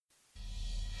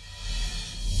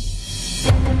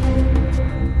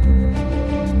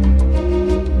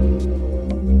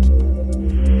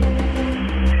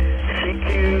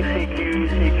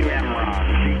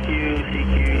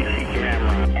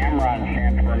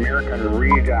American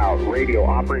Redoubt Radio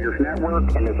Operators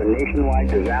Network and is a nationwide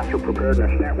disaster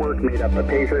preparedness network made up of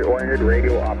patriot-oriented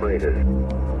radio operators.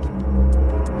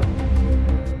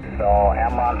 So,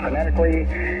 Amron phonetically,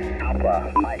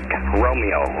 Alpha, Mike,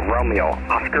 Romeo,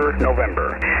 Oscar,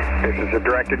 November. This is a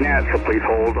directed net, so please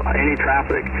hold any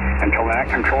traffic until the net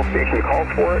control station calls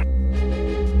for it.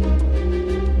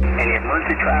 Any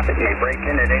emergency traffic may break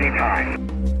in at any time.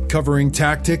 Covering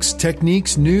tactics,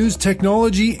 techniques, news,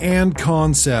 technology, and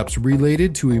concepts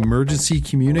related to emergency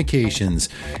communications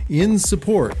in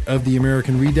support of the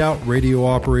American Redoubt Radio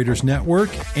Operators Network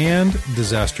and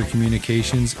disaster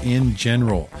communications in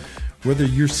general. Whether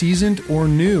you're seasoned or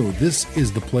new, this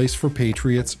is the place for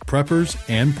patriots, preppers,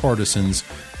 and partisans.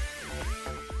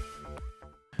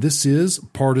 This is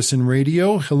Partisan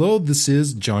Radio. Hello, this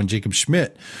is John Jacob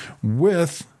Schmidt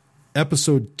with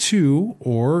Episode 2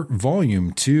 or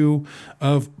Volume 2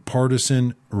 of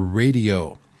Partisan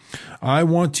Radio. I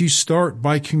want to start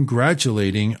by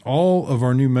congratulating all of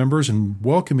our new members and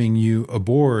welcoming you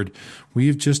aboard.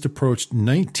 We've just approached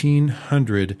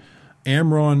 1,900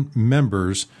 Amron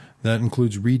members, that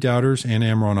includes redoubters and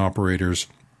Amron operators,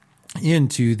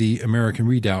 into the American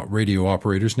Redoubt Radio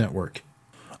Operators Network.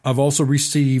 I've also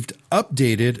received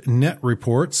updated net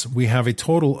reports. We have a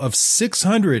total of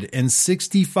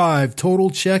 665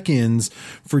 total check-ins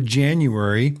for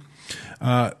January.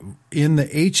 In the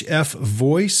HF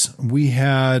voice, we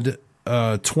had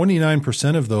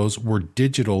 29% of those were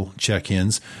digital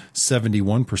check-ins,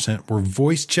 71% were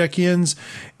voice check-ins,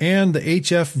 and the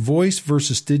HF voice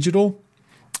versus digital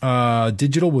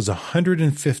was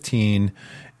 115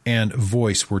 and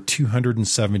voice were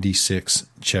 276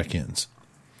 check-ins.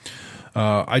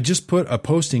 I just put a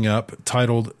posting up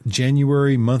titled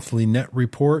January Monthly Net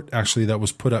Report. Actually, that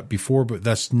was put up before, but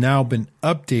that's now been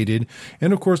updated.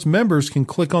 And of course, members can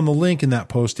click on the link in that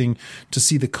posting to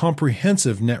see the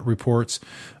comprehensive net reports,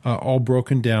 all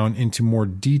broken down into more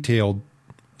detailed,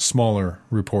 smaller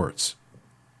reports.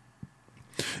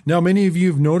 Now, many of you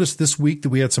have noticed this week that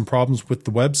we had some problems with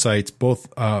the websites, both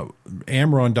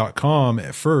Amron.com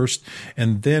at first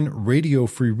and then Radio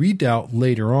Free Redoubt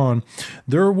later on.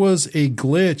 There was a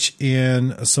glitch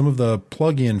in some of the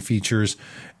plugin features,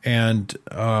 and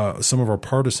some of our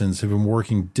partisans have been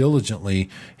working diligently.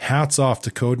 Hats off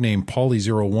to codename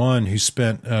Polly01, who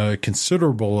spent a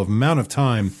considerable amount of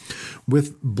time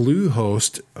with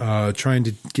Bluehost trying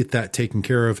to get that taken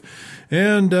care of,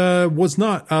 and was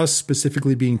not us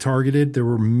specifically being targeted. There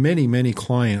were many, many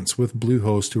clients with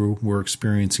Bluehost who were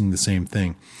experiencing the same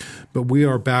thing. But we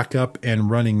are back up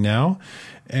and running now,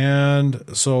 and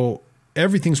so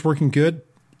everything's working good.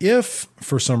 If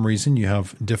for some reason you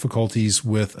have difficulties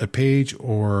with a page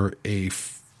or a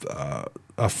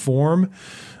form,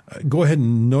 go ahead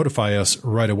and notify us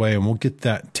right away, and we'll get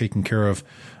that taken care of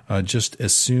just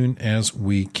as soon as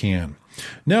we can.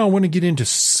 Now, I want to get into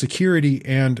security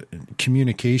and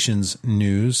communications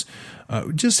news.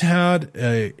 We just had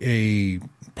a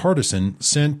partisan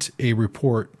sent a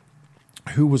report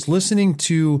who was listening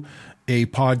to a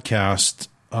podcast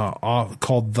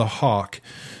called The Hawk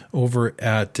over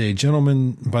at a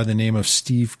gentleman by the name of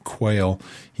Steve Quayle.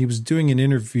 He was doing an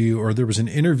interview, or there was an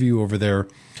interview over there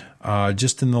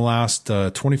just in the last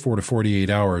 24 to 48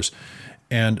 hours.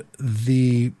 And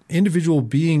the individual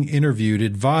being interviewed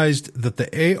advised that the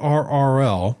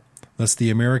ARRL, that's the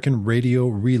American Radio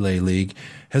Relay League,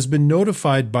 has been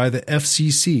notified by the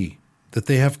FCC that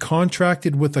they have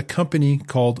contracted with a company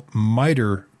called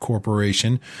MITRE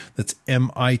Corporation, that's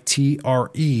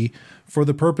MITRE, for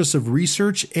the purpose of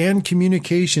research and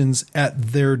communications at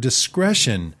their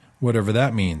discretion, whatever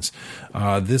that means.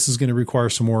 This is going to require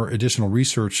some more additional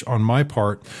research on my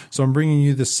part, so I'm bringing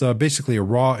you this basically a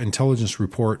raw intelligence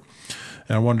report,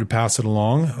 and I wanted to pass it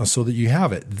along so that you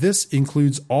have it. This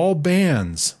includes all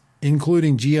bands,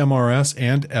 including GMRS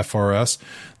and FRS.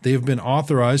 They have been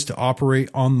authorized to operate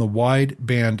on the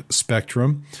wideband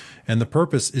spectrum, and the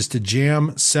purpose is to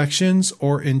jam sections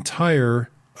or entire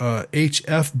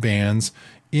HF bands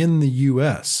in the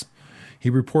U.S. He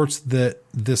reports that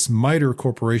this MITRE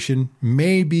Corporation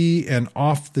may be an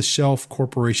off-the-shelf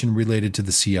corporation related to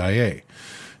the CIA.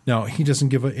 Now, he doesn't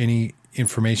give any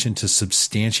information to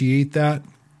substantiate that.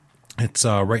 It's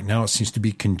right now it seems to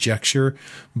be conjecture,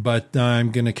 but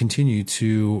I'm going to continue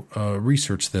to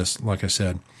research this, like I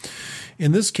said.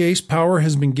 In this case, power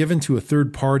has been given to a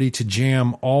third party to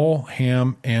jam all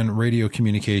ham and radio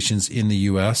communications in the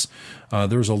U.S.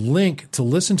 There's a link to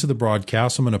listen to the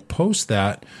broadcast. I'm going to post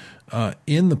that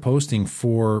in the posting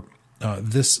for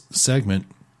this segment.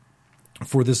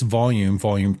 for this volume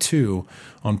 2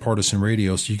 on Partisan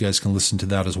Radio, so you guys can listen to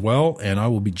that as well. And I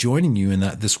will be joining you in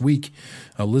that this week,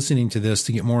 listening to this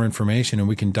to get more information, and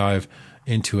we can dive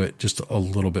into it just a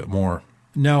little bit more.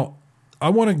 Now, I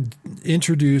want to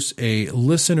introduce a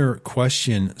listener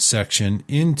question section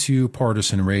into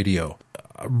Partisan Radio.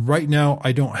 Right now,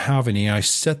 I don't have any. I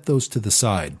set those to the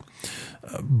side,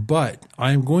 but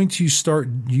I'm going to start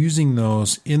using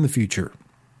those in the future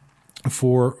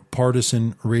for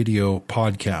Partisan Radio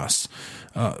podcasts.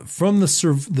 From the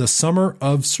Summer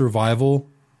of Survival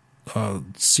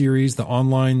series, the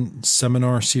online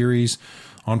seminar series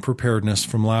on preparedness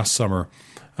from last summer,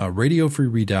 Radio Free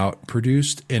Redoubt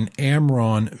produced an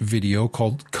AMRON video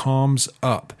called Comms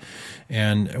Up.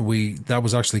 And that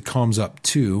was actually Comms Up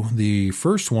 2. The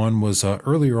first one was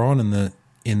earlier on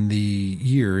in the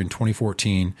year, in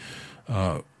 2014.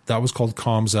 That was called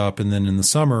Comms Up, and then in the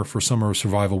summer, for Summer of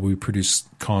Survival, we produced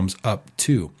Comms Up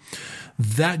 2.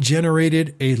 That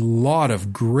generated a lot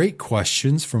of great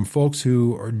questions from folks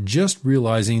who are just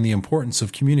realizing the importance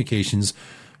of communications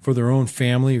for their own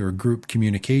family or group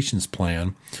communications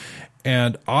plan.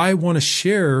 And I want to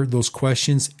share those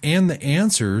questions and the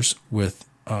answers with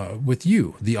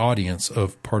you, the audience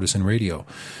of Partisan Radio,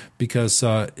 because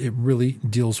it really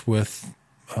deals with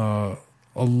a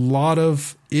lot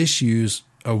of issues,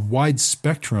 a wide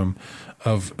spectrum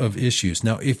of issues.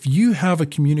 Now, if you have a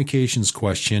communications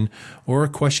question or a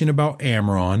question about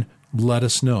AMRON, let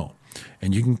us know.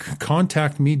 And you can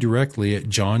contact me directly at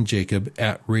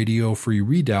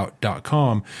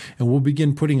johnjacob@radiofreeredoubt.com, and we'll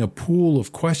begin putting a pool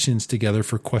of questions together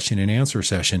for question and answer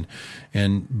session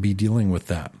and be dealing with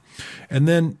that. And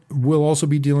then we'll also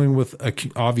be dealing with,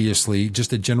 obviously,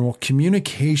 just a general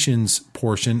communications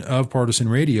portion of Partisan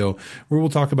Radio, where we'll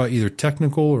talk about either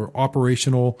technical or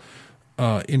operational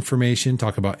information,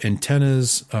 talk about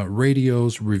antennas,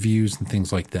 radios, reviews, and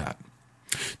things like that.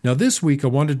 Now, this week, I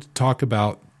wanted to talk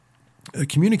about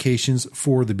communications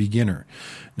for the beginner.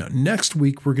 Now, next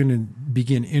week, we're going to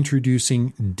begin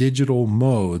introducing digital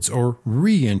modes, or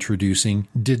reintroducing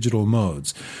digital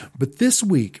modes. But this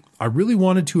week, I really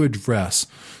wanted to address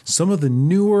some of the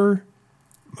newer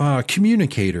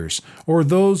communicators, or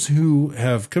those who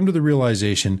have come to the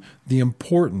realization the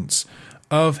importance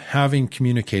of having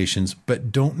communications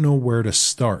but don't know where to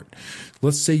start.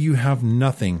 Let's say you have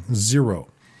nothing, zero.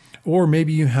 Or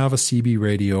maybe you have a CB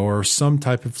radio or some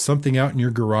type of something out in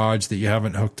your garage that you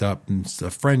haven't hooked up and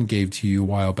a friend gave to you a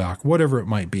while back, whatever it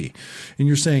might be. And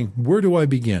you're saying, where do I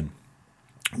begin?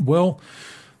 Well,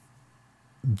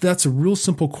 that's a real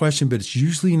simple question, but it's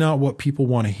usually not what people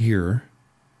want to hear.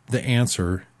 The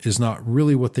answer is not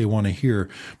really what they want to hear,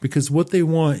 because what they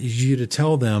want is you to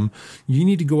tell them, you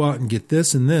need to go out and get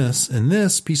this and this and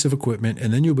this piece of equipment,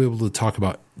 and then you'll be able to talk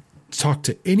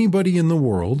to anybody in the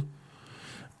world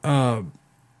in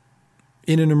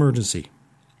an emergency.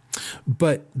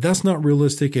 But that's not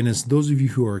realistic. And as those of you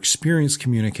who are experienced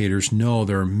communicators know,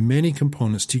 there are many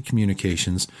components to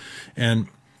communications. And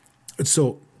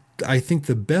so I think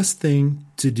the best thing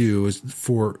to do is,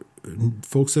 for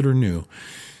folks that are new,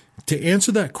 to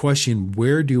answer that question,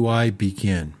 where do I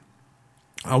begin?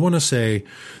 I want to say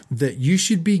that you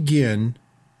should begin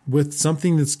with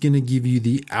something that's going to give you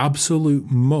the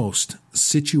absolute most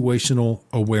situational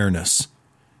awareness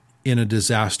in a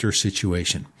disaster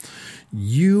situation.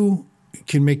 You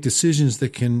can make decisions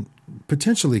that can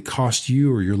potentially cost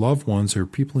you or your loved ones or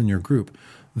people in your group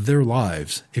their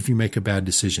lives if you make a bad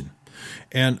decision.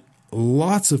 And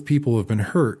lots of people have been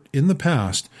hurt in the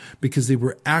past because they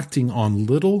were acting on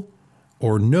little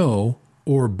or no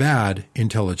or bad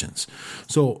intelligence.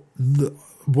 So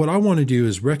what I want to do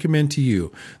is recommend to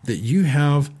you that you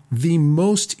have the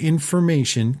most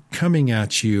information coming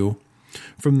at you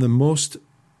from the most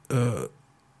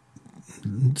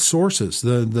sources,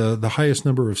 the highest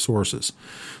number of sources.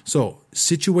 So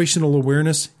situational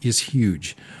awareness is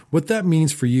huge. What that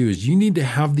means for you is you need to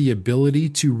have the ability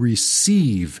to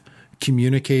receive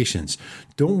communications.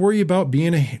 Don't worry about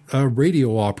being a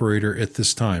radio operator at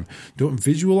this time. Don't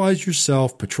visualize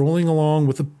yourself patrolling along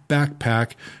with a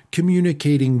backpack,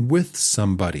 communicating with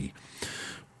somebody.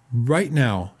 Right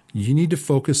now, you need to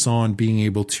focus on being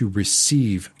able to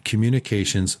receive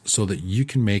communications so that you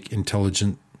can make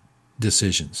intelligent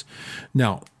decisions.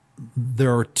 Now,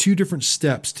 there are two different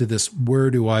steps to this. Where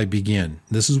do I begin?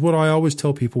 This is what I always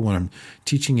tell people when I'm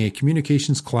teaching a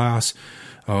communications class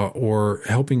or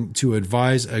helping to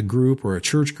advise a group or a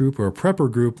church group or a prepper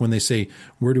group when they say,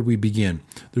 where do we begin?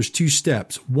 There's two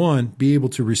steps. One, be able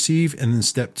to receive, and then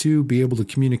step two, be able to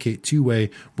communicate two-way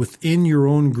within your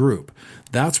own group.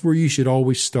 That's where you should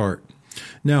always start.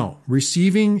 Now,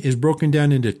 receiving is broken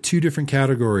down into two different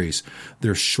categories.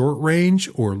 There's short range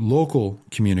or local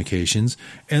communications,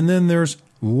 and then there's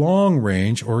long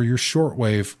range or your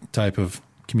shortwave type of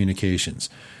communications.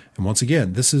 And once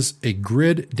again, this is a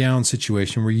grid down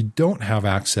situation where you don't have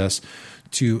access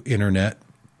to internet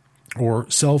or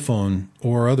cell phone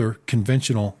or other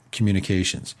conventional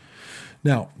communications.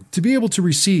 Now, to be able to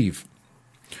receive,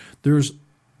 there's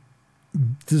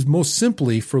most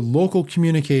simply for local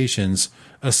communications,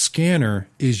 a scanner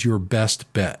is your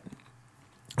best bet.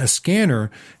 A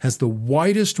scanner has the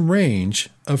widest range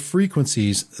of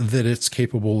frequencies that it's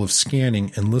capable of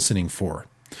scanning and listening for.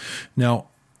 Now,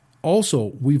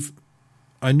 also,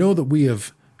 I know that we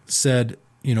have said,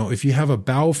 if you have a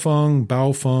Baofeng,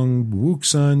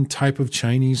 Wuxun type of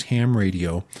Chinese ham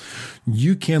radio,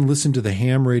 you can listen to the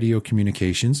ham radio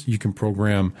communications. You can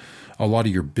program a lot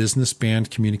of your business band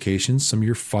communications, some of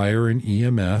your fire and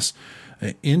EMS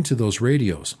into those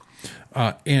radios.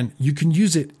 And you can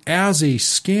use it as a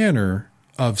scanner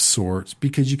of sorts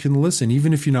because you can listen.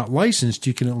 Even if you're not licensed,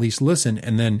 you can at least listen.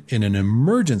 And then in an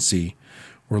emergency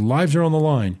where lives are on the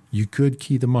line, you could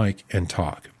key the mic and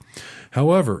talk.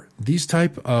 However, these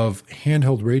type of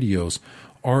handheld radios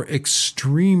are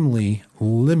extremely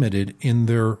limited in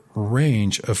their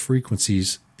range of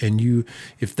frequencies. And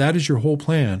if that is your whole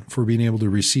plan for being able to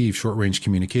receive short-range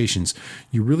communications,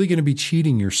 you're really going to be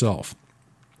cheating yourself.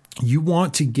 You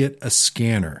want to get a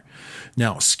scanner.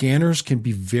 Now, scanners can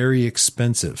be very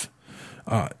expensive,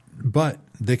 but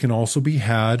they can also be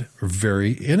had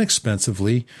very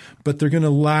inexpensively, but they're going to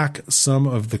lack some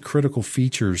of the critical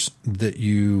features that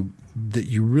you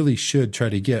really should try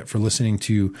to get for listening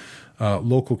to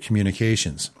local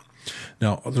communications.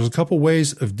 Now, there's a couple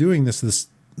ways of doing this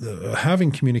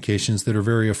having communications that are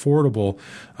very affordable.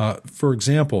 For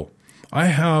example, I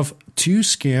have two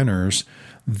scanners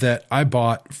that I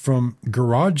bought from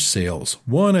garage sales.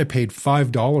 One I paid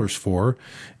 $5 for,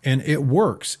 and it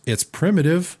works. It's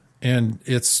primitive, and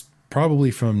it's probably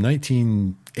from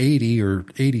 1980 or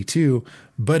 82,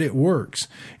 but it works.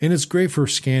 And it's great for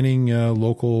scanning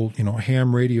local,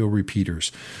 ham radio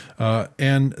repeaters.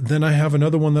 And then I have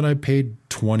another one that I paid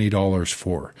 $20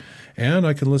 for. And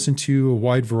I can listen to a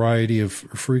wide variety of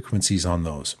frequencies on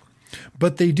those.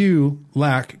 But they do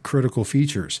lack critical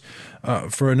features.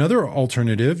 For another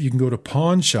alternative, you can go to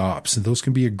pawn shops. And those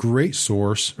can be a great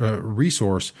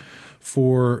resource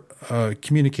for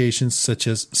communications such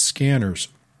as scanners.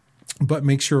 But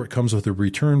make sure it comes with a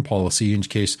return policy in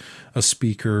case a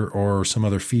speaker or some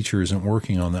other feature isn't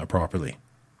working on that properly.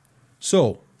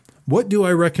 So, what do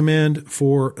I recommend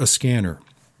for a scanner?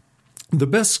 The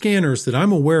best scanners that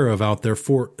I'm aware of out there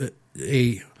for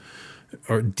a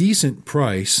decent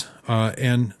price,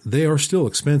 and they are still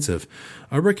expensive,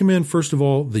 I recommend, first of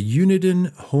all, the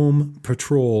Uniden Home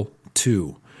Patrol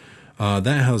 2. That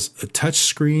has a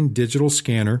touchscreen digital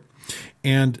scanner,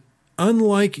 and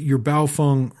unlike your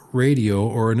Baofeng radio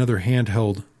or another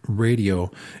handheld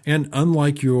radio, and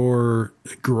unlike your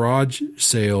garage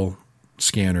sale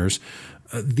scanners,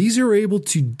 these are able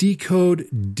to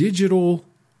decode digital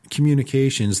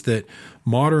communications that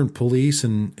modern police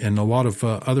and a lot of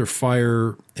other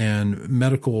fire and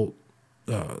medical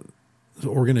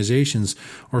organizations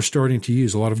are starting to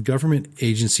use. A lot of government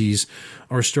agencies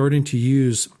are starting to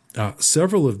use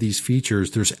several of these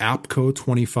features. There's APCO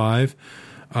 25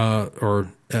 or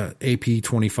AP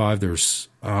 25. There's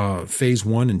phase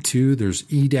 1 and 2. There's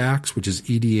EDAX, which is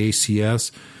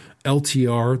EDACS.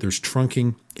 LTR, there's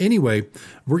trunking. Anyway,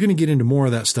 we're going to get into more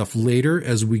of that stuff later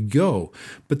as we go.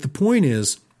 But the point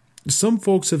is, some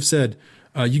folks have said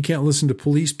you can't listen to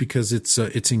police because it's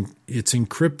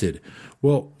encrypted.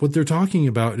 Well, what they're talking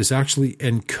about is actually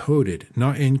encoded,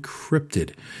 not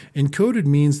encrypted. Encoded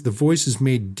means the voice is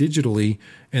made digitally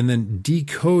and then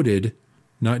decoded,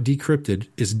 not decrypted,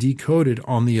 is decoded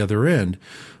on the other end.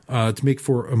 To make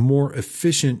for a more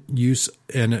efficient use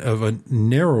and of a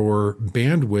narrower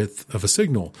bandwidth of a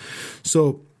signal.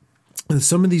 So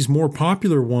some of these more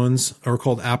popular ones are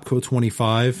called APCO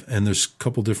 25, and there's a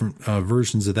couple different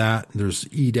versions of that. There's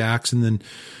EDAX, and then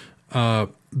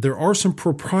there are some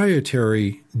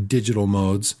proprietary digital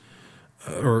modes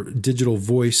or digital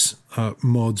voice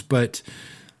modes, but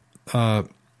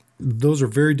those are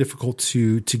very difficult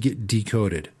to get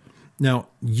decoded. Now,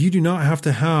 you do not have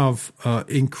to have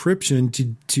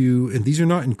encryption to, and these are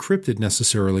not encrypted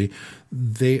necessarily.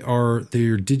 They're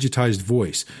digitized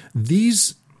voice.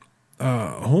 These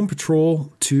Home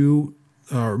Patrol 2,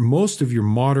 most of your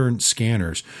modern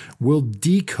scanners will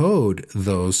decode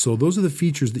those. So those are the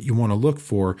features that you want to look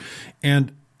for.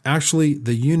 And Actually,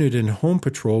 the unit in Home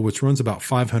Patrol, which runs about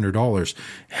 $500,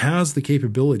 has the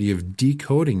capability of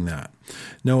decoding that.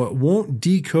 Now, it won't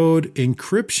decode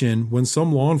encryption when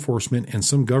some law enforcement and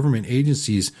some government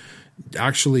agencies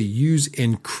actually use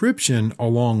encryption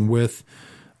along with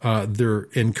their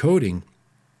encoding.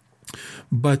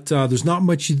 But there's not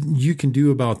much you can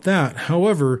do about that.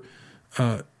 However,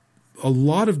 a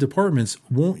lot of departments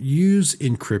won't use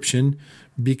encryption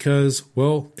because,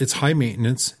 well, it's high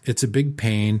maintenance, it's a big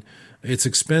pain, it's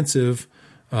expensive.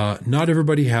 Not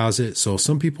everybody has it, so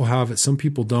some people have it, some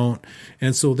people don't,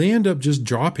 and so they end up just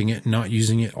dropping it and not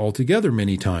using it altogether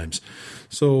many times.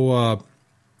 So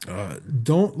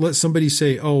don't let somebody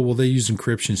say, oh, well, they use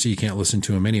encryption, so you can't listen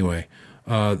to them anyway.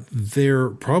 They're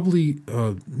probably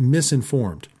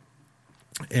misinformed.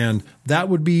 And that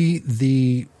would be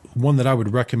the one that I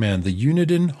would recommend, the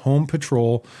Uniden Home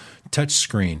Patrol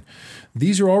touchscreen.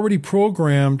 These are already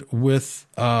programmed with,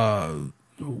 they're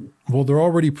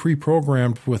already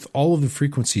pre-programmed with all of the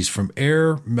frequencies from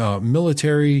air,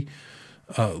 military,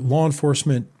 law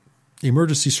enforcement,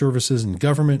 emergency services, and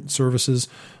government services,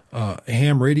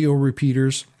 ham radio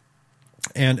repeaters.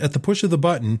 And at the push of the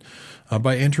button,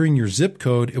 by entering your zip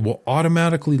code, it will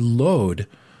automatically load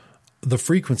the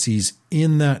frequencies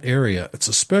in that area. It's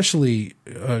especially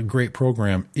a great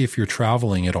program if you're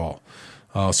traveling at all.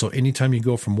 So anytime you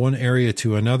go from one area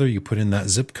to another, you put in that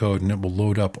zip code and it will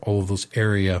load up all of those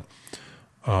area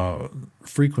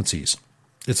frequencies.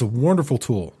 It's a wonderful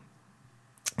tool.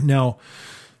 Now,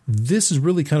 this is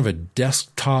really kind of a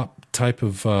desktop type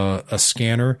of a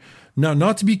scanner. Now,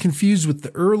 not to be confused with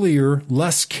the earlier,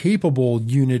 less capable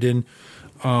Uniden.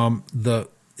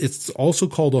 It's also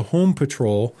called a Home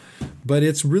Patrol, but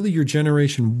it's really your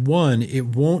generation 1. It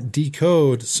won't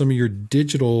decode some of your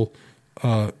digital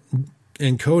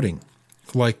encoding,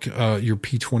 like your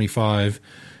P25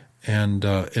 and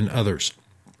others.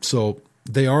 So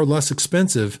they are less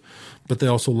expensive, but they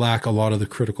also lack a lot of the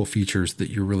critical features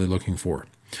that you're really looking for.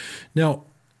 Now,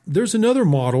 there's another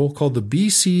model called the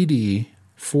BCD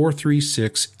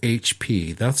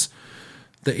 436HP. That's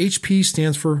the HP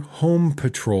stands for Home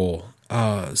Patrol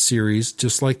series,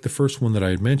 just like the first one that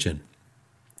I had mentioned.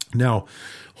 Now,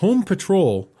 Home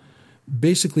Patrol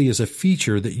basically is a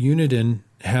feature that Uniden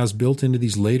has built into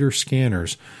these later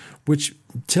scanners, which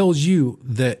tells you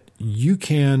that you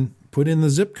can put in the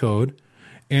zip code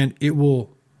and it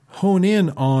will hone in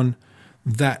on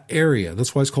that area.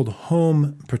 That's why it's called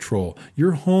Home Patrol.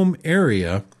 Your home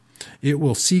area, it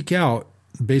will seek out,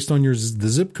 based on the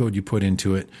zip code you put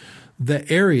into it,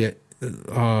 the area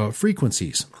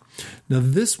frequencies. Now,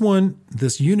 this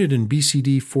Uniden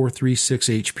BCD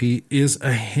 436HP is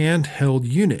a handheld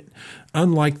unit,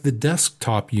 unlike the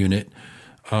desktop unit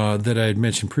that I had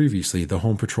mentioned previously, the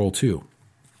Home Patrol 2.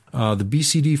 The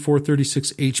BCD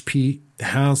 436HP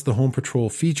has the Home Patrol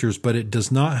features, but it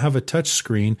does not have a touch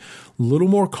screen. A little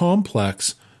more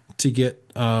complex to get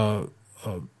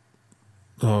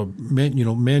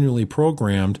manually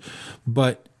programmed,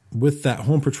 but with that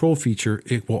Home Patrol feature,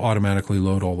 it will automatically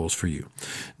load all those for you.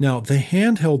 Now, the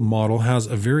handheld model has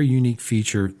a very unique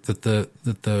feature that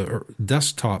the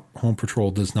desktop Home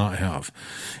Patrol does not have,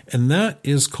 and that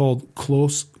is called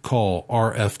close call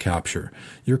RF capture.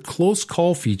 Your close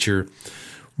call feature,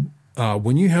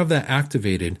 when you have that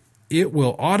activated, it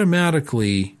will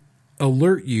automatically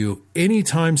alert you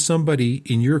anytime somebody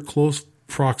in your close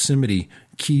proximity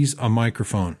keys a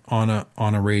microphone on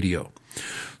a radio.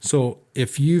 So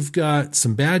if you've got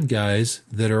some bad guys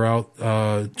that are out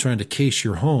trying to case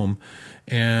your home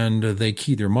and they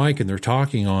key their mic and they're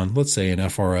talking on, let's say, an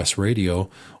FRS radio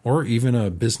or even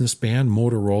a business band,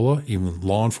 Motorola, even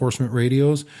law enforcement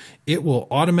radios, it will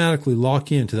automatically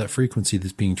lock into that frequency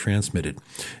that's being transmitted.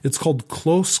 It's called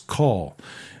close call,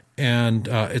 and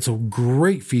it's a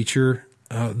great feature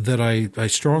that I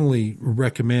strongly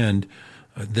recommend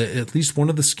that at least one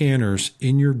of the scanners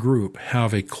in your group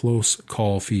have a close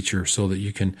call feature so that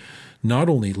you can not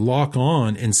only lock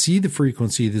on and see the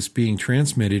frequency that's being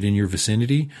transmitted in your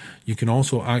vicinity, you can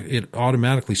also, it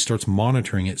automatically starts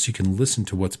monitoring it so you can listen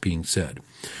to what's being said.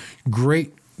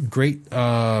 Great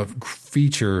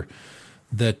feature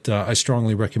that I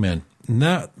strongly recommend. And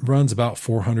that runs about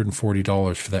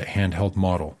 $440 for that handheld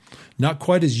model. Not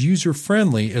quite as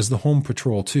user-friendly as the Home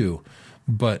Patrol 2,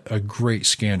 but a great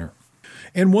scanner.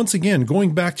 And once again,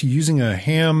 going back to using a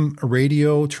ham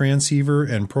radio transceiver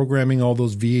and programming all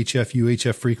those VHF,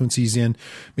 UHF frequencies in,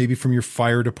 maybe from your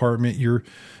fire department, your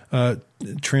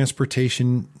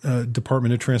transportation,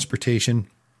 Department of Transportation,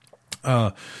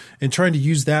 and trying to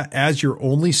use that as your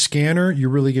only scanner, you're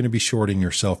really going to be shorting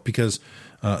yourself because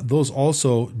those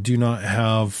also do not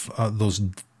have those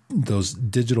those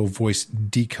digital voice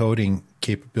decoding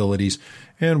capabilities.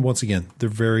 And once again, they're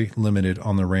very limited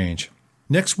on the range.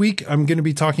 Next week, I'm going to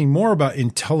be talking more about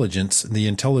intelligence, the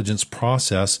intelligence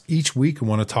process. Each week, I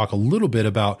want to talk a little bit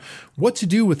about what to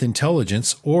do with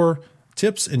intelligence, or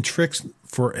tips and tricks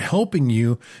for helping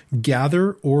you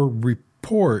gather or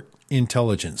report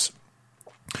intelligence.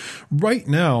 Right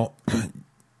now,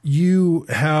 you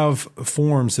have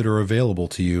forms that are available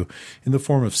to you in the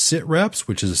form of sit reps,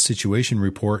 which is a situation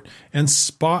report, and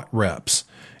spot reps.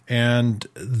 And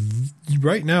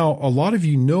right now, a lot of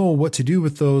you know what to do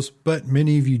with those, but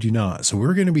many of you do not. So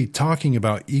we're going to be talking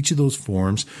about each of those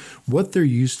forms, what they're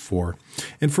used for.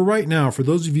 And for right now, for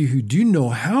those of you who do know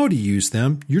how to use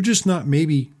them, you're just not,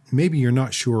 maybe you're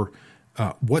not sure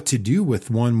what to do with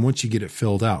one once you get it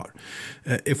filled out.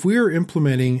 If we are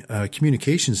implementing a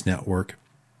communications network,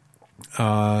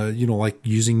 like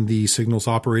using the signals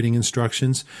operating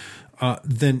instructions,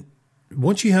 then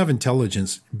once you have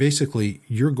intelligence, basically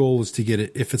your goal is to get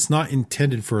it, if it's not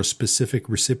intended for a specific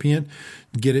recipient,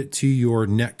 get it to your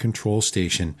net control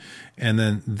station. And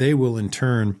then they will in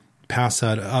turn pass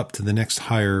that up to the next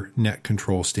higher net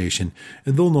control station,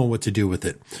 and they'll know what to do with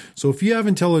it. So if you have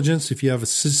intelligence, if you have a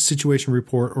situation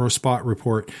report or a spot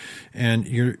report, and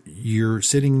you're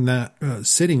sitting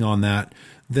on that,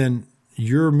 then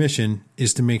your mission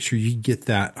is to make sure you get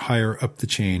that higher up the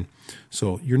chain.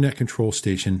 So your net control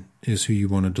station is who you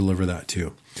want to deliver that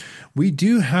to. We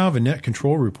do have a net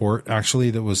control report, actually,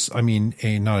 that was, not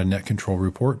a net control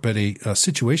report, but a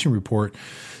situation report.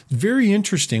 Very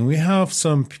interesting. We have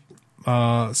some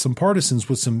partisans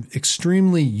with some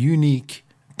extremely unique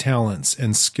talents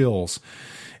and skills,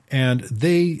 and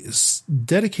they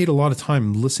dedicate a lot of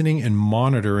time listening and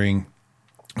monitoring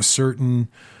certain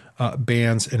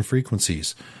bands and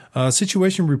frequencies.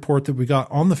 Situation report that we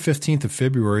got on the 15th of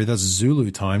February, that's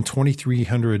Zulu time,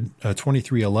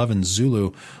 2311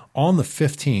 Zulu on the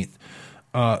 15th.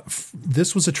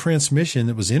 This was a transmission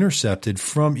that was intercepted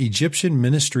from Egyptian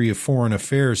Ministry of Foreign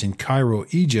Affairs in Cairo,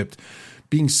 Egypt,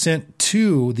 being sent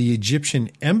to the Egyptian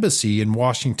embassy in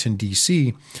Washington,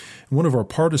 D.C. One of our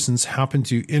partisans happened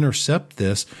to intercept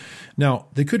this. Now,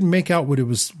 they couldn't make out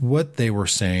what they were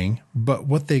saying, but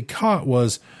what they caught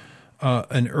was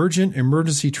an urgent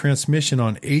emergency transmission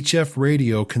on HF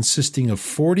radio consisting of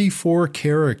 44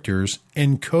 characters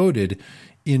encoded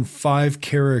in 5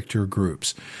 character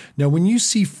groups. Now, when you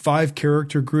see 5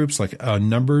 character groups like a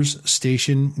numbers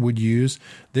station would use,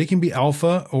 they can be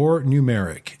alpha or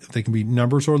numeric. They can be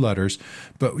numbers or letters,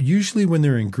 but usually when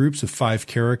they're in groups of 5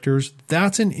 characters,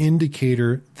 that's an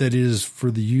indicator that is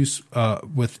for the use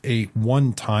with a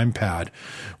one-time pad,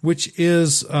 which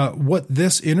is what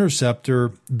this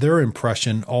interceptor, their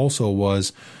impression also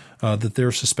was that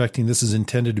they're suspecting this is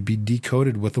intended to be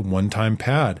decoded with a one-time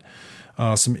pad.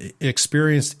 Some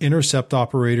experienced intercept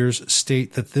operators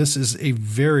state that this is a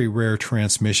very rare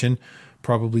transmission,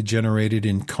 probably generated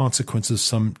in consequence of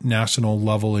some national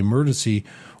level emergency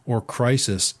or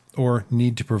crisis, or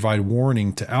need to provide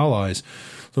warning to allies.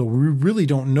 So we really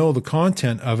don't know the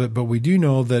content of it, but we do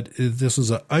know that this was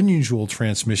an unusual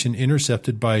transmission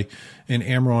intercepted by an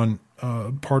Amron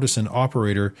partisan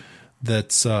operator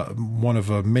that's one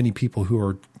of many people who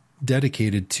are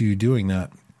dedicated to doing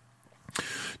that.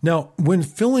 Now, when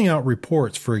filling out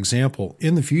reports, for example,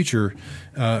 in the future,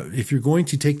 if you're going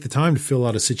to take the time to fill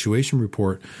out a situation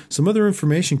report, some other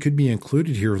information could be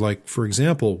included here. Like, for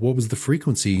example, what was the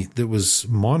frequency that was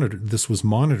monitored? This was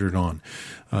monitored on.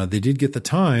 They did get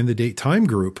the date time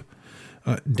group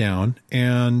down,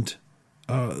 and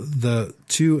the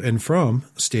to and from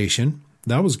station.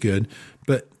 That was good.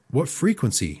 But what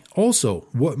frequency? Also,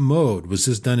 what mode? Was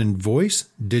this done in voice,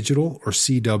 digital, or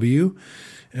CW?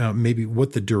 Maybe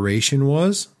what the duration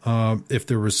was, if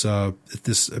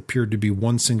this appeared to be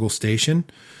one single station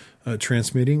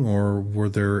transmitting, or were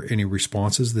there any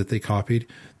responses that they copied,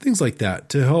 things like that,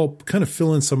 to help kind of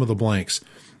fill in some of the blanks.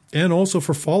 And also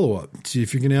for follow-up,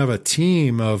 if you're going to have a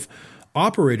team of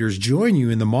operators join you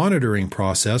in the monitoring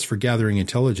process for gathering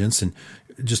intelligence and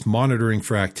just monitoring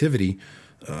for activity,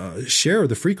 share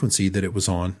the frequency that it was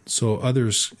on so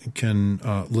others can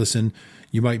listen.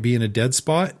 You might be in a dead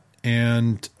spot,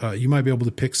 and you might be able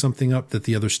to pick something up that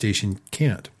the other station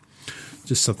can't.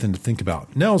 Just something to think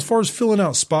about. Now, as far as filling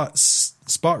out spot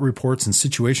spot reports, and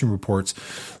situation reports.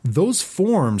 Those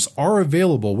forms are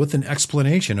available with an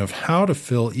explanation of how to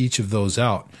fill each of those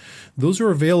out. Those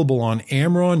are available on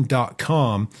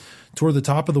amron.com toward the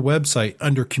top of the website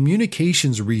under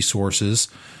Communications Resources.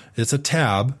 It's a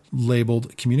tab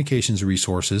labeled Communications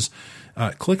Resources.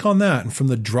 Click on that, and from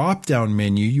the drop-down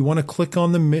menu, you want to click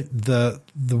on the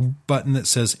button that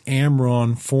says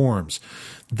Amron Forms.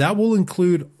 That will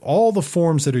include all the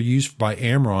forms that are used by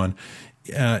Amron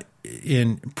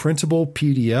in printable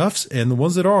PDFs, and the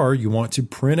ones that are, you want to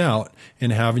print out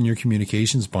and have in your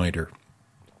communications binder.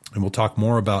 And we'll talk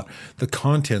more about the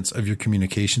contents of your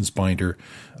communications binder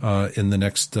in the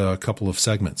next couple of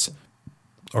segments.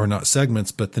 Or not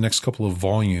segments, but the next couple of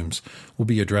volumes will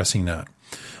be addressing that.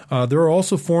 There are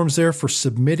also forms there for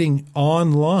submitting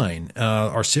online.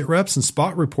 Our sit reps and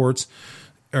spot reports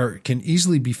can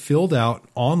easily be filled out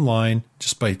online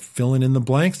just by filling in the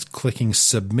blanks, clicking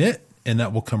submit, and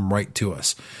that will come right to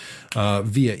us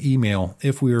via email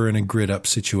if we are in a grid up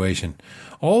situation.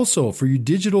 Also, for you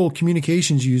digital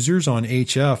communications users on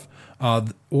HF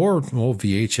or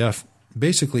VHF,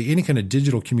 basically any kind of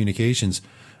digital communications,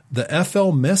 the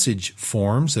FL message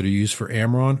forms that are used for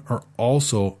Amron are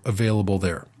also available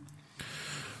there.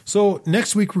 So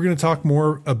next week, we're going to talk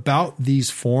more about these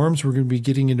forms. We're going to be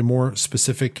getting into more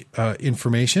specific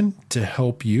information to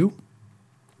help you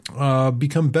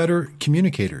become better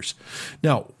communicators.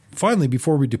 Now, finally,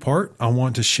 before we depart, I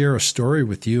want to share a story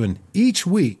with you. And each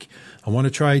week, I want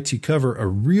to try to cover a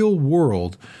real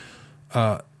world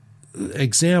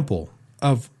example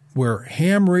of where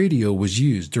ham radio was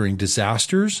used during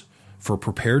disasters, for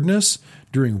preparedness,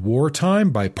 during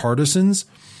wartime by partisans,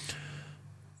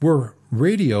 where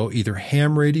radio, either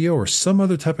ham radio or some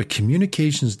other type of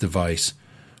communications device,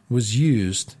 was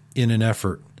used in an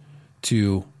effort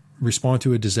to respond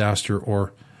to a disaster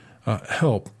or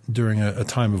help during a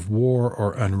time of war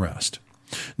or unrest.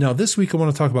 Now, this week I want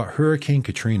to talk about Hurricane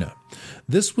Katrina.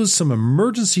 This was some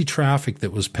emergency traffic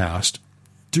that was passed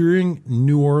during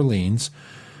New Orleans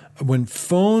when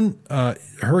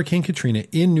Hurricane Katrina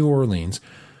in New Orleans,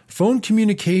 phone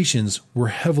communications were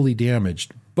heavily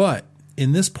damaged. But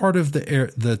in this part of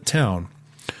the town,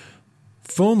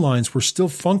 phone lines were still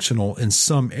functional in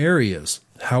some areas.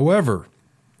 However,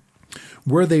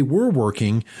 where they were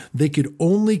working, they could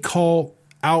only call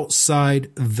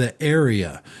outside the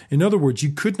area. In other words,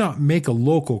 you could not make a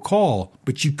local call,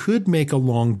 but you could make a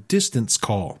long distance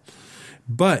call.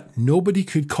 But nobody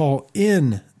could call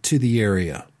in to the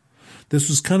area. This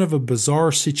was kind of a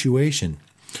bizarre situation.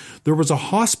 There was a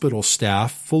hospital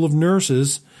staff full of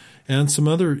nurses and some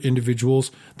other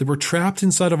individuals that were trapped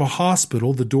inside of a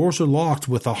hospital. The doors are locked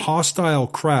with a hostile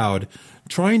crowd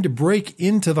trying to break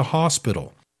into the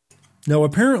hospital. Now,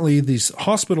 apparently, these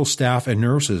hospital staff and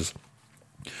nurses,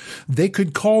 they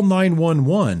could call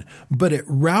 911, but it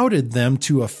routed them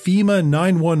to a FEMA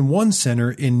 911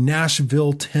 center in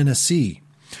Nashville, Tennessee.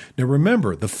 Now,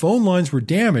 remember, the phone lines were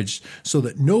damaged so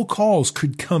that no calls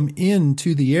could come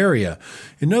into the area.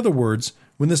 In other words,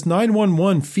 when this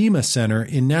 911 FEMA center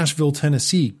in Nashville,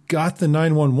 Tennessee got the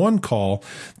 911 call,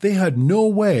 they had no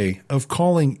way of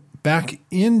calling back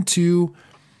into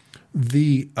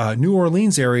the New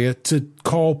Orleans area to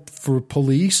call for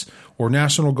police or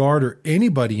National Guard or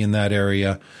anybody in that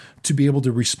area to be able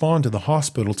to respond to the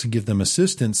hospital to give them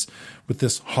assistance with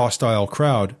this hostile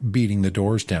crowd beating the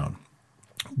doors down.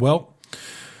 Well,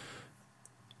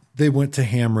 they went to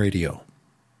ham radio.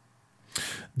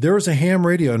 There was a ham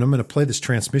radio, and I'm going to play this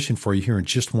transmission for you here in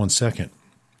just 1 second.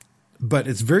 But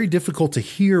it's very difficult to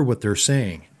hear what they're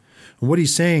saying. And what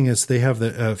he's saying is they have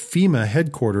the FEMA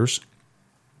headquarters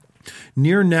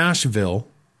near Nashville,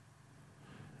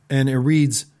 and it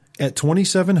reads, at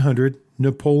 2700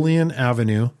 Napoleon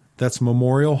Avenue, that's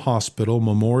Memorial Hospital,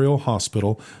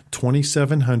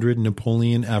 2700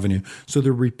 Napoleon Avenue. So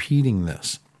they're repeating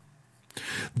this.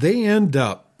 They end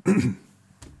up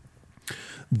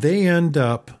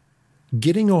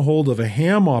getting a hold of a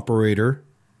ham operator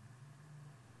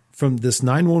from this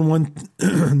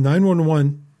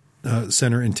 911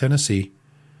 center in Tennessee,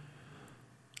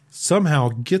 somehow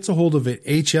gets a hold of an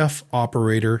HF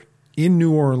operator in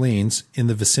New Orleans in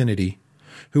the vicinity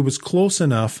who was close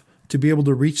enough to be able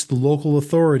to reach the local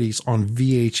authorities on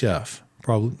VHF,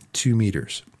 probably 2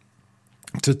 meters,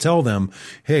 to tell them,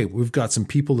 hey, we've got some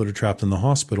people that are trapped in the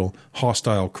hospital,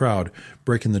 hostile crowd,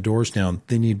 breaking the doors down.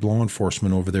 They need law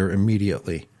enforcement over there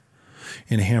immediately.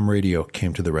 And ham radio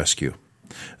came to the rescue.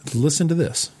 Listen to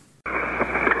this.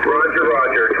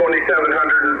 Roger,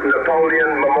 2700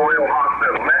 Napoleon Memorial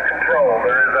Hospital. Net control. We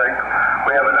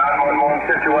have a 911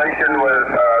 situation with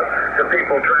some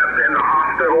people trapped in the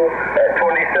hospital at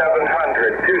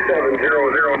 2700, 2700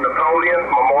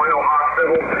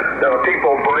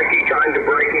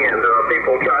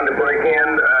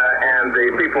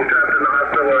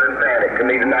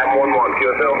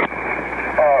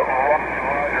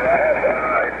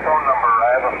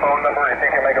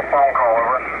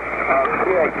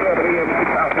 KL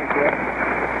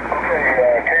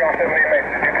 70 EMS,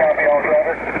 did you copy all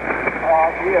drivers?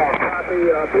 Yeah, copy.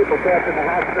 People catching the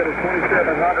hospital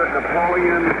 2700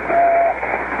 Napoleon.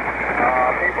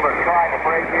 People are trying to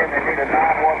break in. They need a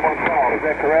 911 call. Is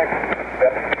that correct?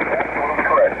 That's absolutely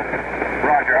correct.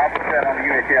 Roger. I'll put that on the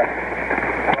UHF.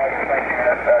 Roger, thank you.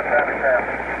 That's traffic jam.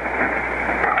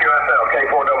 QSL,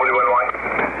 K4WNY.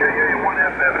 Yeah,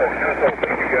 1FFO. QSL,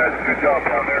 thank you guys. Good job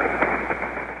down there.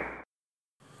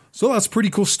 So that's a pretty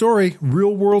cool story.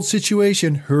 Real world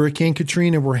situation, Hurricane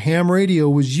Katrina, where ham radio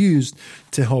was used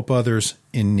to help others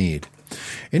in need.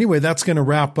 Anyway, that's going to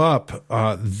wrap up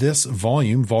this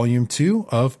volume 2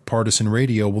 of Partisan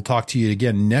Radio. We'll talk to you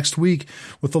again next week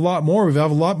with a lot more. We have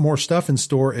a lot more stuff in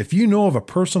store. If you know of a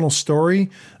personal story,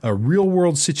 a real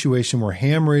world situation where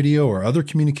ham radio or other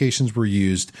communications were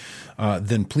used,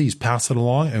 then please pass it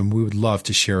along, and we would love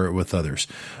to share it with others.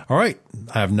 All right.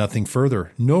 I have nothing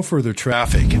further. No further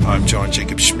traffic. I'm John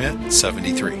Jacob Schmidt,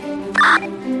 73.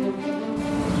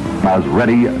 As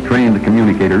ready, trained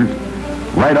communicators,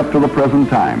 right up to the present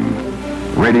time,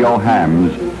 radio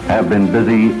hams have been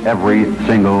busy every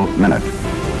single minute.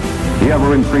 The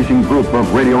ever-increasing group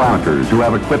of radio amateurs who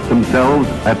have equipped themselves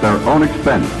at their own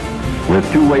expense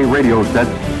with two-way radio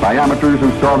sets by amateurs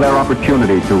who saw their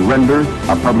opportunity to render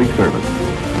a public service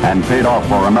and paid off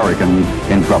for Americans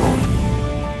in trouble.